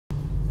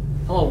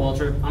Hello,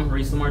 Waltrip. I'm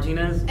Harissa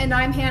Martinez. And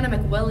I'm Hannah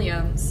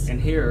McWilliams. And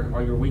here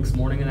are your week's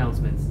morning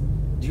announcements.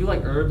 Do you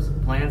like herbs,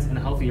 plants, and a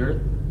healthy earth?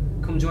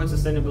 Come join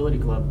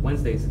Sustainability Club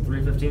Wednesdays at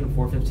 3:15 and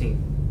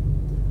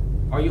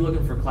 4:15. Are you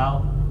looking for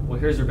clout? Well,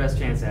 here's your best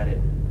chance at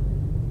it.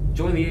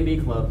 Join the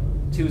AB Club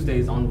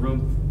Tuesdays on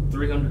room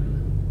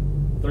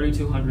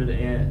 3200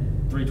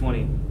 and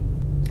 320.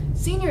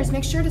 Seniors,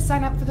 make sure to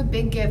sign up for the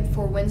big give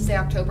for Wednesday,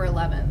 October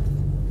 11th.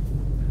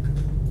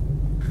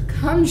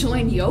 Come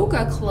join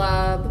Yoga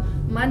Club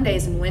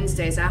Mondays and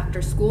Wednesdays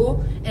after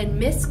school in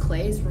Miss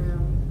Clay's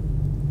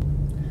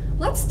room.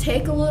 Let's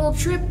take a little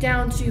trip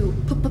down to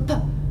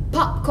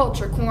Pop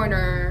Culture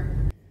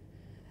Corner.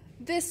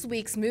 This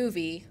week's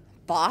movie,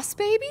 Boss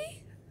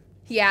Baby?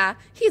 Yeah,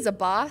 he's a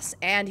boss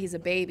and he's a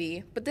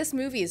baby, but this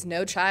movie is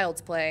no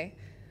child's play.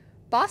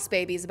 Boss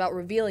Baby is about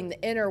revealing the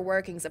inner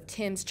workings of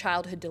Tim's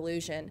childhood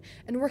delusion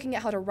and working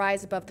out how to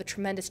rise above the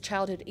tremendous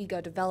childhood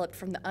ego developed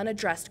from the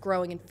unaddressed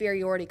growing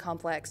inferiority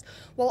complex,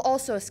 while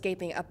also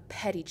escaping a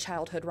petty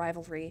childhood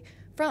rivalry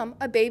from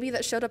a baby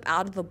that showed up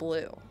out of the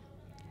blue.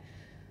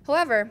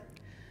 However,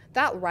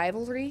 that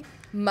rivalry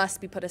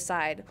must be put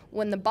aside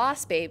when the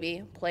Boss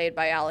Baby, played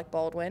by Alec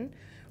Baldwin,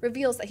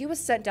 reveals that he was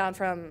sent down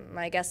from,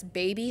 I guess,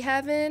 baby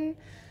heaven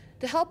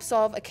to help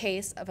solve a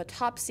case of a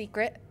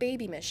top-secret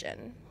baby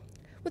mission.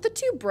 Will the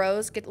two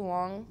bros get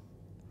along?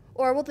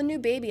 Or will the new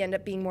baby end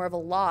up being more of a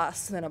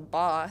loss than a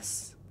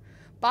boss?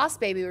 Boss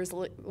Baby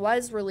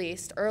was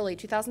released early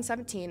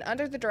 2017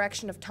 under the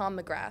direction of Tom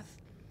McGrath.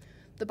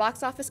 The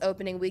box office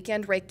opening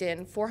weekend raked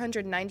in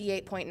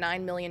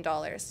 $498.9 million.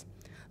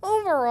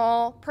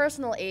 Overall,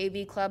 personal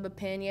AV Club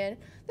opinion,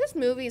 this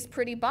movie is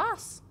pretty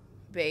boss,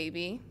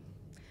 baby.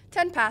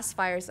 10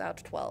 pacifiers out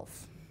of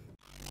 12.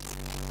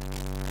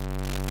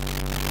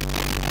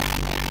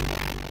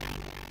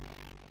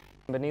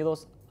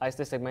 Bienvenidos a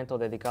este segmento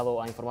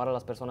dedicado a informar a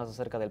las personas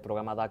acerca del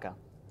programa DACA.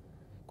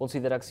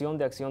 Consideración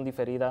de acción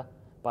diferida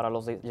para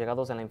los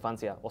llegados en la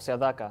infancia, o sea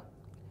DACA.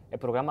 El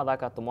programa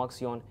DACA tomó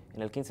acción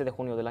en el 15 de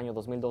junio del año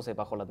 2012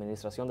 bajo la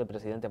administración del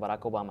presidente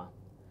Barack Obama.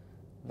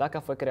 DACA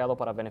fue creado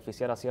para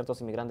beneficiar a ciertos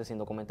inmigrantes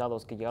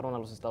indocumentados que llegaron a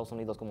los Estados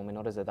Unidos como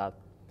menores de edad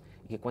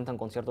y que cuentan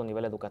con cierto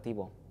nivel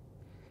educativo.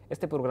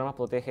 Este programa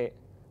protege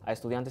a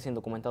estudiantes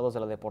indocumentados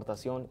de la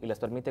deportación y les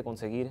permite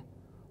conseguir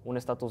un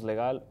estatus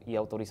legal y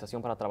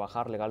autorización para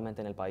trabajar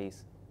legalmente en el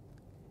país.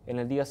 En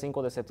el día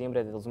 5 de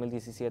septiembre de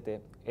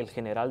 2017, el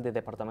general del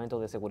Departamento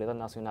de Seguridad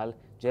Nacional,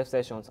 Jeff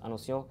Sessions,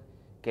 anunció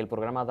que el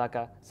programa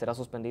DACA será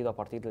suspendido a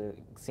partir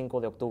del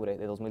 5 de octubre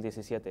de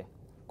 2017,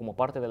 como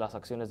parte de las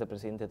acciones del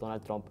presidente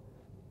Donald Trump.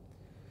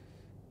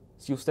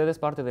 Si usted es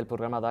parte del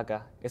programa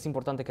DACA, es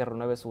importante que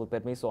renueve su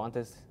permiso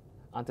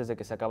antes de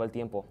que se acabe el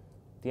tiempo.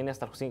 Tiene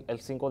hasta el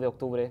 5 de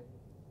octubre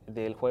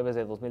del jueves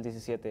de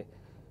 2017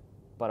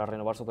 para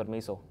renovar su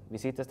permiso.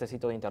 Visite este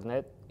sitio de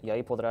internet y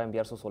ahí podrá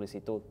enviar su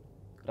solicitud.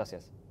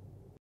 Gracias.